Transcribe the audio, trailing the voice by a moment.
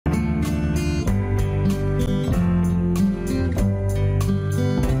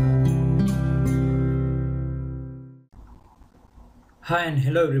Hi and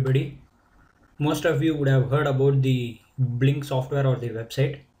hello everybody. Most of you would have heard about the Blynk software or the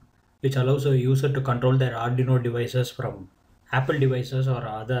website, which allows a user to control their Arduino devices from Apple devices or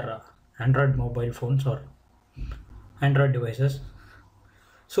other Android mobile phones or Android devices.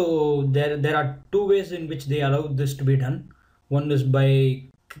 So there are two ways in which they allow this to be done. One is by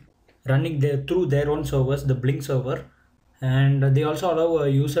running through their own servers, the Blynk server, and they also allow a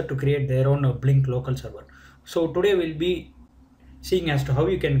user to create their own Blynk local server. So today we'll be seeing as to how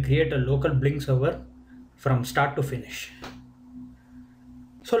you can create a local Blynk server from start to finish.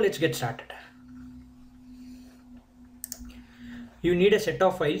 So let's get started. You need a set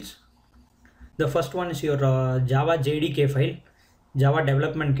of files. The first one is your Java JDK file, Java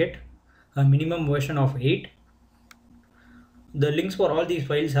development kit, a minimum version of 8. The links for all these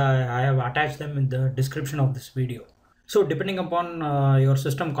files I have attached them in the description of this video. So depending upon your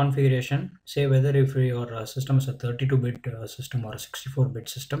system configuration, say whether if your system is a 32-bit system or a 64-bit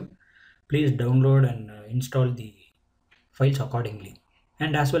system, please download and install the files accordingly.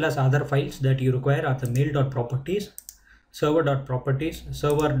 And as well as other files that you require are the mail.properties, server.properties,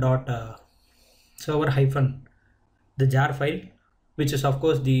 server hyphen the jar file, which is of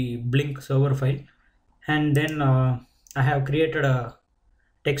course the Blynk server file. And then I have created a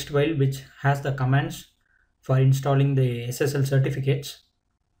text file which has the commands for installing the SSL certificates,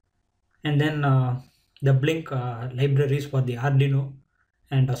 and then the Blynk libraries for the Arduino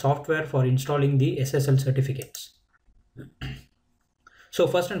and a software for installing the SSL certificates. So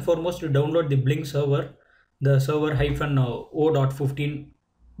first and foremost, you download the Blynk server, the server hyphen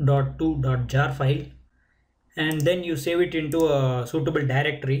o.15.2.jar file, and then you save it into a suitable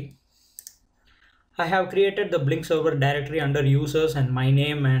directory. I have created the Blynk server directory under users and my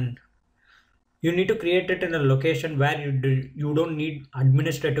name, and you need to create it in a location where you don't need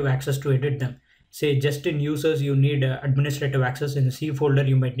administrative access to edit them. Say just in users you need administrative access, in the C folder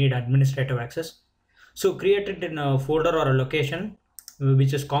you might need administrative access. So create it in a folder or a location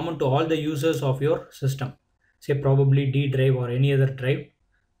which is common to all the users of your system, say probably D drive or any other drive.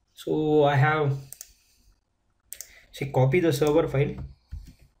 So I have, say, copy the server file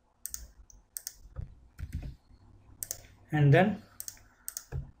and then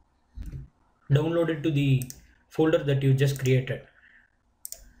download it to the folder that you just created.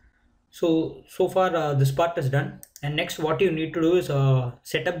 So far this part is done, and next what you need to do is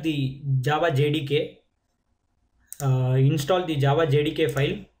set up the Java JDK, install the Java JDK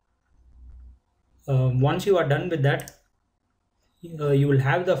file. Once you are done with that, you will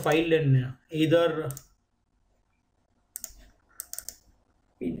have the file in either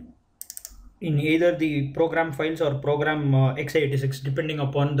the program files or program x86, depending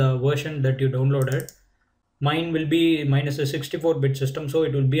upon the version that you downloaded. Mine will be minus a 64-bit system, so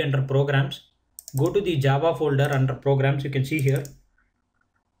it will be under programs. Go to the Java folder under programs, you can see here.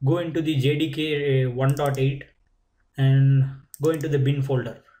 Go into the JDK 1.8 and go into the bin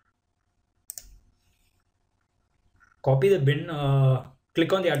folder. Copy the bin,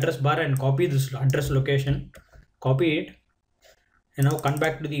 click on the address bar and copy this address location. Copy it, and now come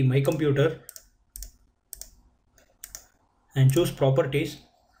back to the My Computer and choose Properties,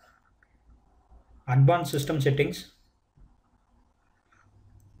 Advanced System Settings.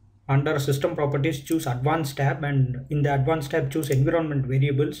 Under System Properties, choose Advanced tab, and in the Advanced tab choose Environment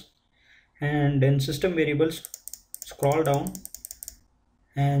Variables, and in System Variables scroll down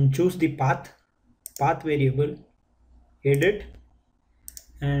and choose the path variable, edit,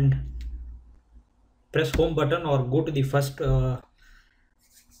 and press home button or go to the first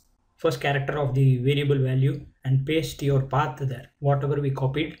character of the variable value and paste your path there, whatever we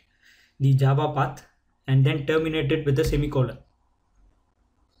copied, the Java path, and then terminate it with a semicolon.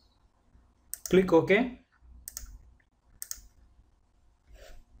 Click OK.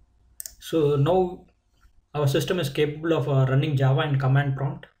 So now our system is capable of running Java in command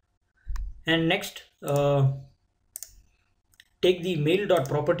prompt. And next, take the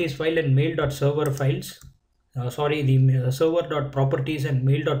mail.properties file and mail.server files. The server.properties and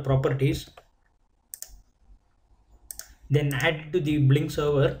mail.properties. Then add it to the Blynk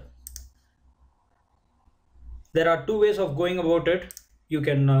server. There are two ways of going about it. You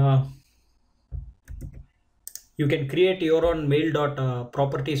can create your own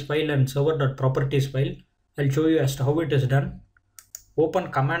mail.properties file and server.properties file. I'll show you as to how it is done.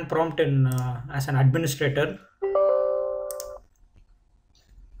 Open command prompt in as an administrator,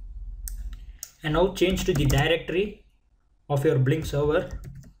 and now change to the directory of your Blynk server.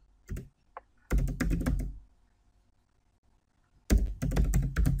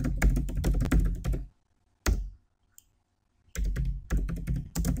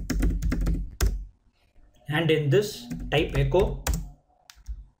 And in this type echo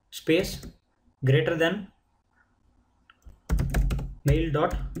space greater than mail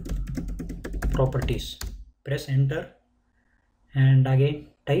dot properties. Press enter and again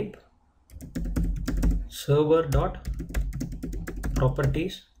type server dot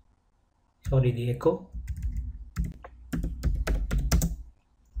properties, sorry, the echo.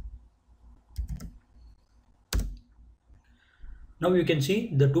 Now you can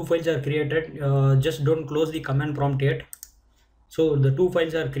see the two files are created. Just don't close the command prompt yet. So the two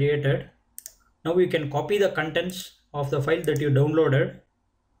files are created. Now you can copy the contents of the file that you downloaded.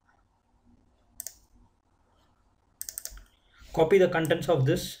 Copy the contents of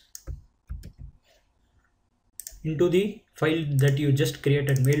this into the file that you just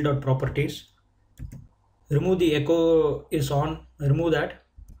created, mail.properties. Remove the echo is on, remove that.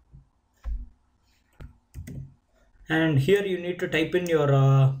 And here you need to type in your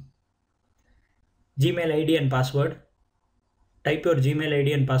Gmail ID and password. Type your Gmail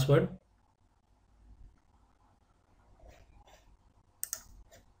ID and password.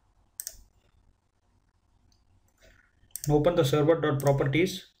 Open the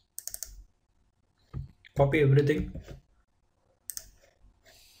server.properties. Copy everything.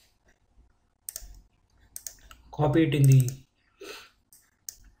 Copy it in the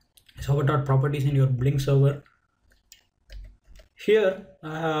server.properties in your Blynk server. Here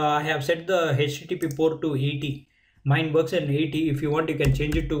I have set the HTTP port to 80. Mine works in 80. If you want, you can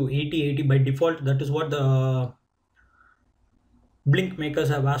change it to 8080 by default. That is what the Blynk makers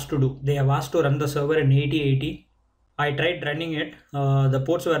have asked to do. They have asked to run the server in 8080. I tried running it. The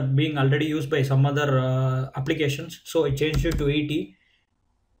ports were being already used by some other applications, so I changed it to 80.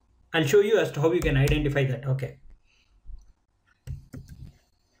 I'll show you as to how you can identify that. Okay.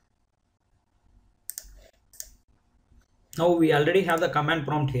 Now we already have the command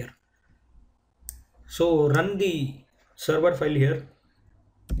prompt here. So run the server file here.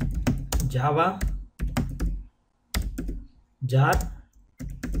 Java jar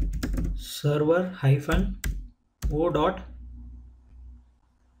server hyphen o dot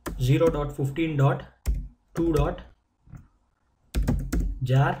 0.15 dot 2 dot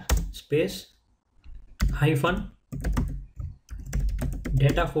jar space hyphen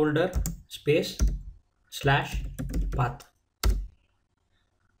data folder space slash path.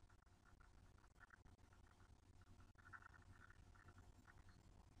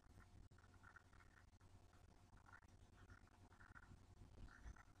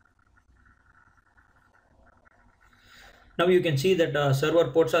 Now you can see that server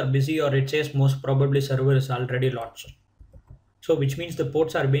ports are busy, or it says most probably server is already launched. So which means the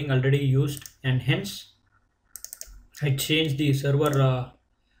ports are being already used, and hence I changed the server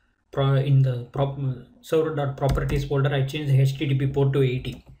in the server.properties folder. I changed the HTTP port to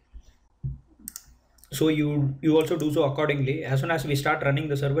 80. So you also do so accordingly. As soon as we start running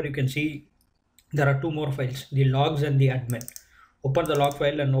the server, you can see there are two more files, the logs and the admin. Open the log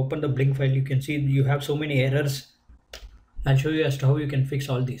file and open the Blynk file. You can see you have so many errors. I'll show you as to how you can fix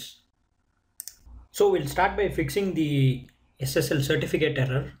all these. So we'll start by fixing the SSL certificate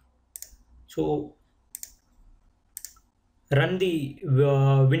error. So run the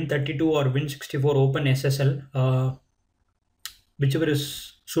Win32 or Win64 Open SSL, whichever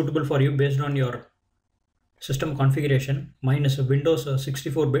is suitable for you based on your system configuration. Mine is a Windows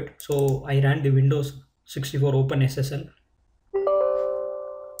 64-bit, so I ran the Windows 64 Open SSL.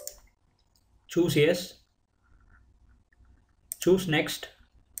 Choose yes. Choose next.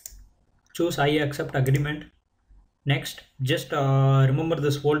 Choose I accept agreement. Next. Just remember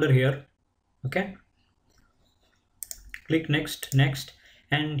this folder here. Okay. Click next, next,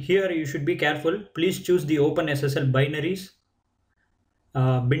 and here you should be careful. Please choose the OpenSSL binaries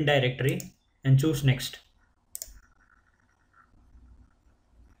bin directory and choose next.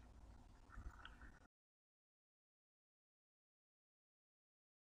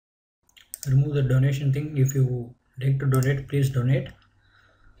 Remove the donation thing. If you like to donate, please donate.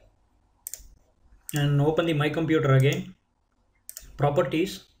 And open the My Computer again.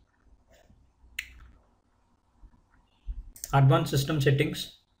 Properties. Advanced system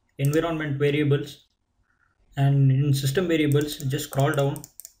settings. Environment variables. And in system variables, just scroll down.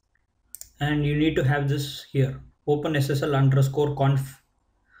 And you need to have this here. OpenSSL underscore conf.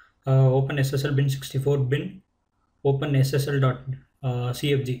 OpenSSL bin 64 bin.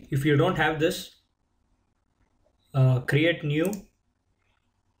 OpenSSL.cfg. If you don't have this, create new.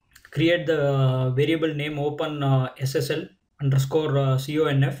 Create the variable name OpenSSL underscore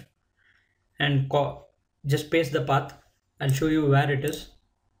conf and just paste the path. I'll show you where it is.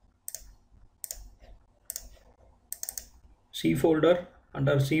 C folder.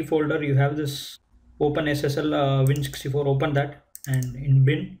 Under C folder you have this OpenSSL Win64. Open that, and in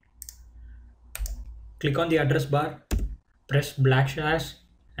bin click on the address bar, press //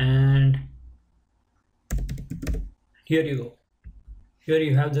 and here you go. Here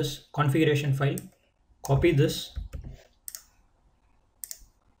you have this configuration file. Copy this,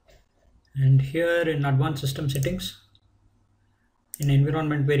 and here in advanced system settings, in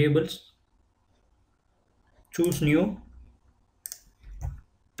environment variables, choose new,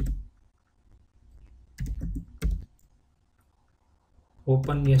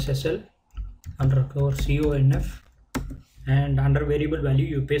 open SSL _conf, and under variable value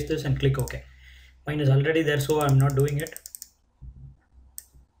you paste this and click OK. Mine is already there, so I'm not doing it.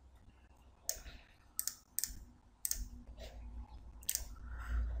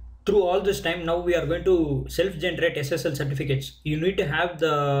 Through all this time, now we are going to self-generate SSL certificates. You need to have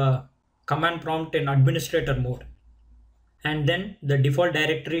the command prompt in administrator mode, and then the default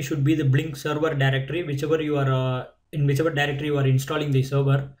directory should be the Blynk server directory, whichever you are in whichever directory you are installing the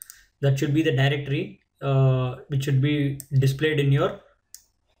server. That should be the directory which should be displayed in your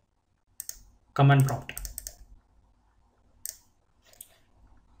command prompt.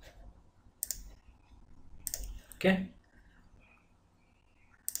 Okay,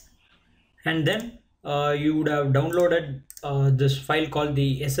 and then you would have downloaded this file called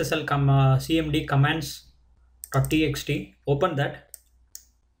the SSL cmd commands.txt. Open that,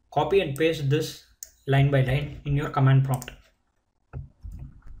 copy and paste this line by line in your command prompt.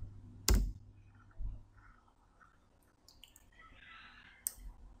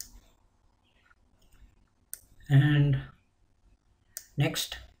 And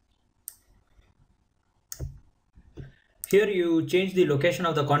next, here you change the location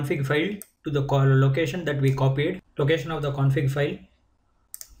of the config file to the location that we copied. Location of the config file,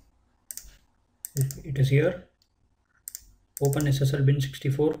 it is here. Open SSL bin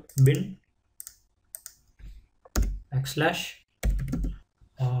 64 bin /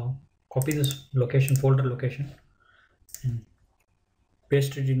 copy this location, folder location, and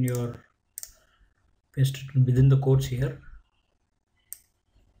paste it within the quotes here.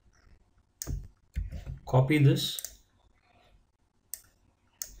 Copy this,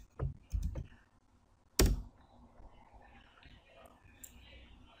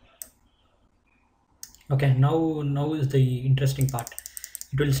 okay. Now is the interesting part.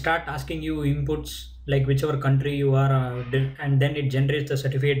 It will start asking you inputs like whichever country you are, and then it generates the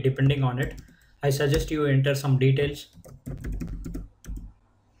certificate depending on it. I suggest you enter some details.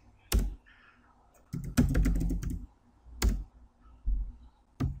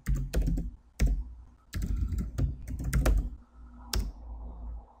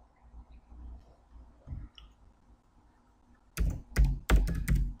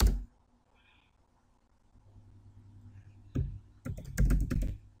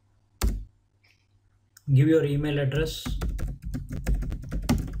 Give your email address,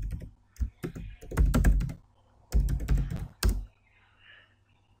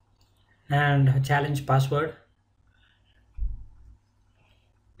 and a challenge password.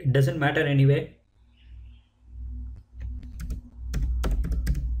 It doesn't matter anyway.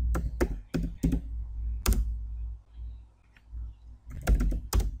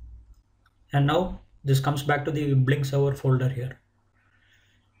 And now this comes back to the Blynk server folder here.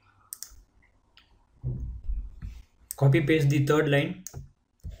 Copy paste the third line.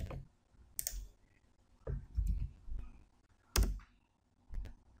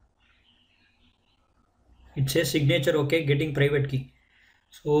 It says signature okay, getting private key.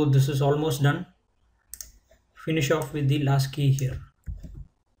 So this is almost done. Finish off with the last key here.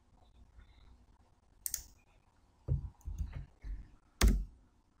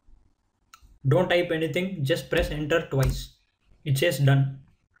 Don't type anything, just press enter twice. It says done.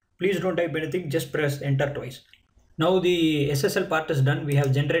 Please don't type anything, just press enter twice. Now the SSL part is done. We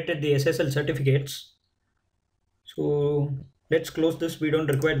have generated the SSL certificates. So let's close this. We don't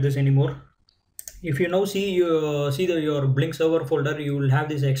require this anymore. If you now see your Blynk server folder, you will have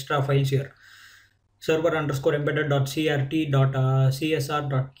these extra files here. Server underscore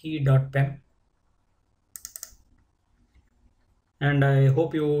embedded.crt.csr.key.pem. And I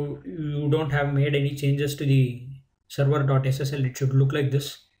hope you don't have made any changes to the server.ssl. It should look like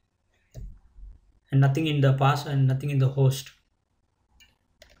this, and nothing in the pass and nothing in the host.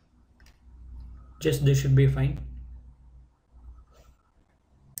 Just this should be fine.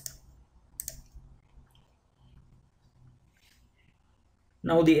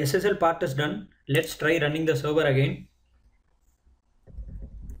 Now the SSL part is done. Let's try running the server again.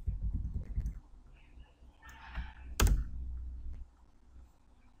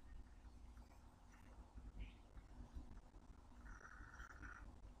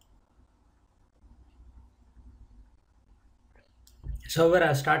 Server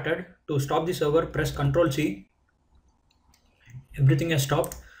has started. To stop the server, press Ctrl C. Everything has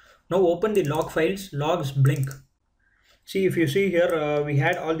stopped. Now open the log files, logs Blynk. See, if you see here, we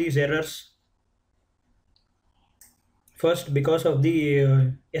had all these errors. First, because of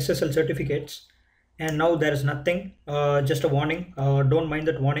the SSL certificates, and now there is nothing. Just a warning. Don't mind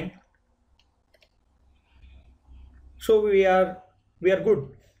that warning. So we are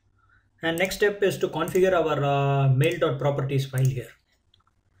good. And next step is to configure our mail.properties file here.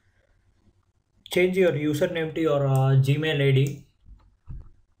 Change your username to your Gmail ID.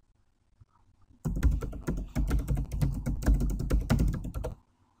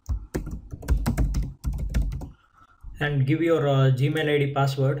 And give your Gmail ID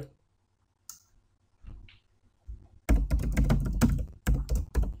password.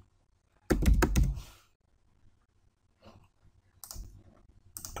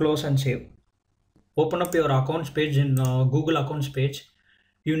 Close and save. Open up your accounts page in Google Accounts page.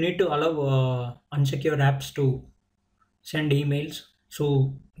 You need to allow unsecure apps to send emails.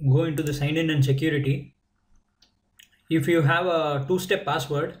 So go into the sign in and security. If you have a two-step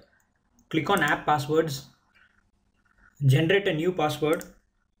password, click on app passwords, generate a new password,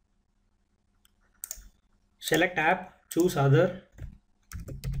 select app, choose other,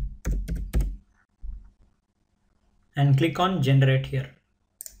 and click on generate here.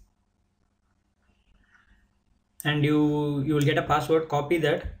 And you will get a password. Copy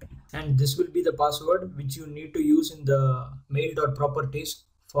that, and this will be the password which you need to use in the mail.properties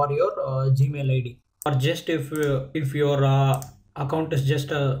for your Gmail ID. Or just if your account is just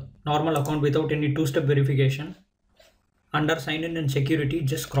a normal account without any two-step verification, under sign in and security,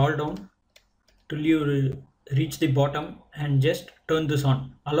 just scroll down till you reach the bottom and just turn this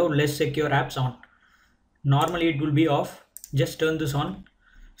on. Allow less secure apps on. Normally it will be off. Just turn this on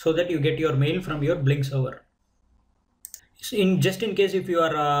so that you get your mail from your Blynk server. Just in case if you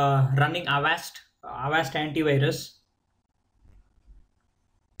are running Avast antivirus,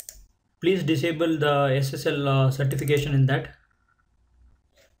 please disable the SSL certification in that.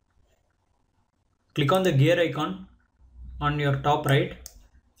 Click on the gear icon on your top right,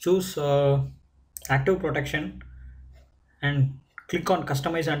 choose active protection and click on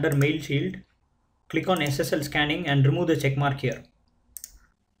customize under mail shield. Click on SSL scanning and remove the check mark here.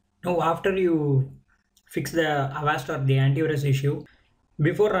 Now after you fix the Avast or the antivirus issue,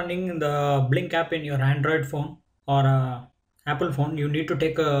 before running the Blynk app in your Android phone or Apple phone, you need to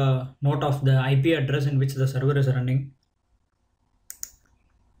take a note of the IP address in which the server is running.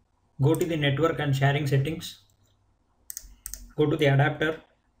 Go to the network and sharing settings. Go to the adapter.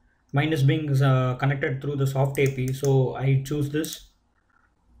 Mine is being connected through the soft AP, so I choose this.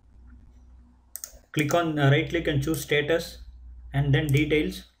 Click on right click and choose status and then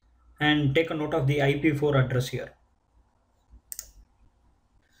details and take a note of the IP4 address here.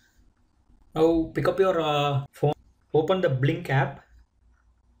 Now pick up your phone, open the Blynk app.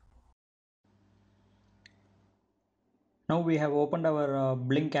 Now we have opened our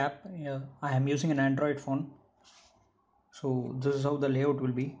Blynk app. I am using an Android phone. So this is how the layout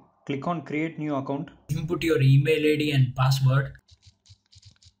will be. Click on create new account. Input your email ID and password.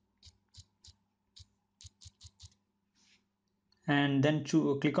 And then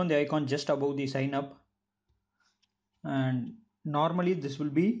click on the icon just above the sign up. And normally this will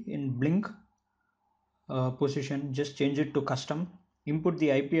be in Blynk position. Just change it to custom. Input the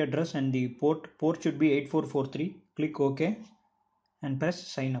IP address and the port should be 8443. Click OK and press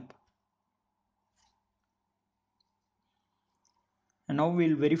sign up. And now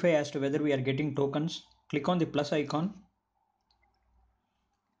we'll verify as to whether we are getting tokens. Click on the plus icon,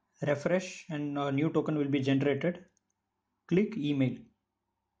 refresh, and a new token will be generated. Click email.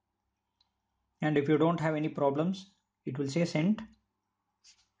 And if you don't have any problems, it will say sent.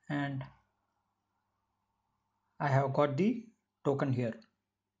 And I have got the token here.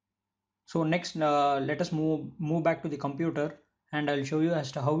 So next, let us move back to the computer, and I'll show you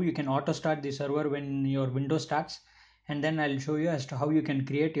as to how you can auto start the server when your Windows starts, and then I'll show you as to how you can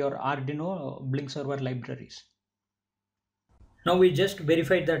create your Arduino Blynk server libraries. Now we just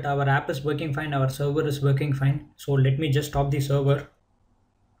verified that our app is working fine, our server is working fine. So let me just stop the server.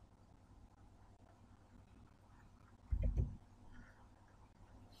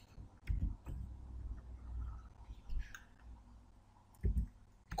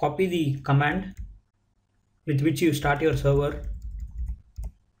 Copy the command with which you start your server.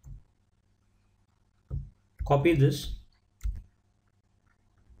 Copy this.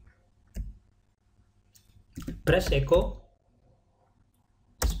 Press echo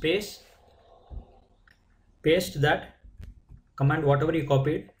space, paste that command whatever you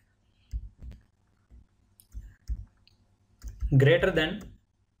copied. greater than,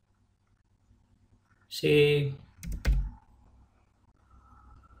 say,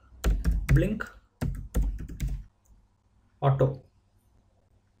 Blynk auto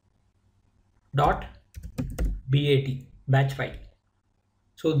dot bat batch file.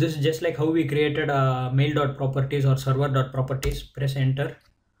 So this is just like how we created a mail.properties or server.properties. Press enter,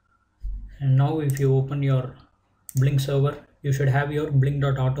 and now if you open your Blynk server, you should have your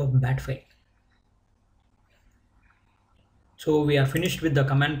blink.auto bat file. So we are finished with the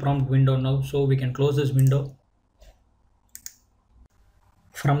command prompt window now, so we can close this window.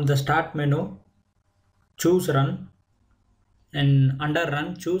 From the start menu, choose run, and under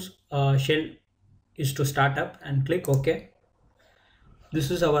run choose shell is to start up and click OK.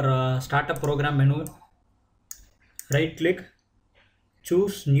 This is our startup program menu. Right click,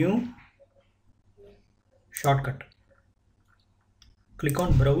 choose new shortcut, click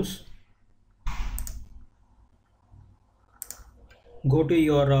on browse, go to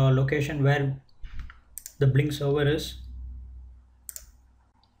your location where the Blynk server is,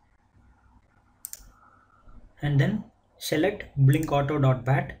 and then select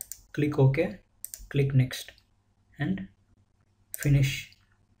blinkauto.bat, click OK, click next, and finish.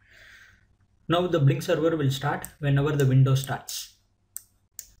 Now the Blynk server will start whenever the window starts.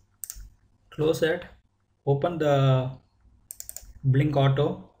 Close it, open the Blynk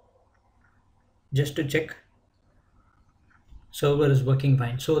auto just to check server is working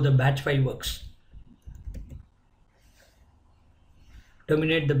fine. So the batch file works.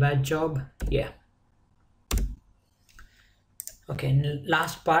 Terminate the batch job. Yeah. Okay,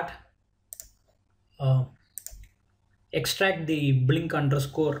 last part. Extract the Blynk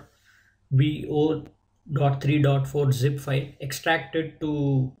underscore vo.3.4 zip file. Extract it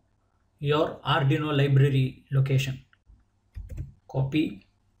to your Arduino library location. Copy,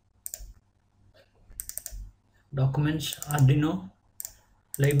 documents, Arduino,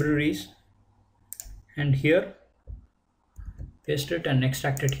 libraries, and here paste it and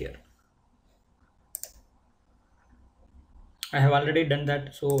extract it here. I have already done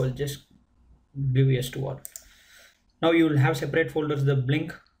that, so I'll just give yes to all. Now you will have separate folders: the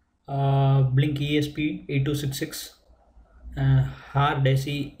Blynk, Blynk ESP8266, hard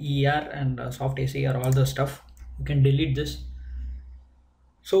SER, and soft SER, all the stuff. You can delete this.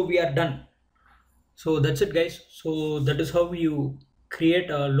 So we are done. So that's it, guys. So that is how you create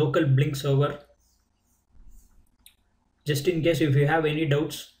a local Blynk server. Just in case if you have any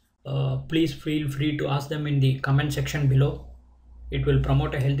doubts, please feel free to ask them in the comment section below. It will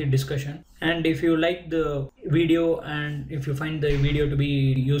promote a healthy discussion. And if you like the video and if you find the video to be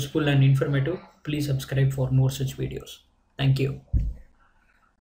useful and informative, please subscribe for more such videos. Thank you.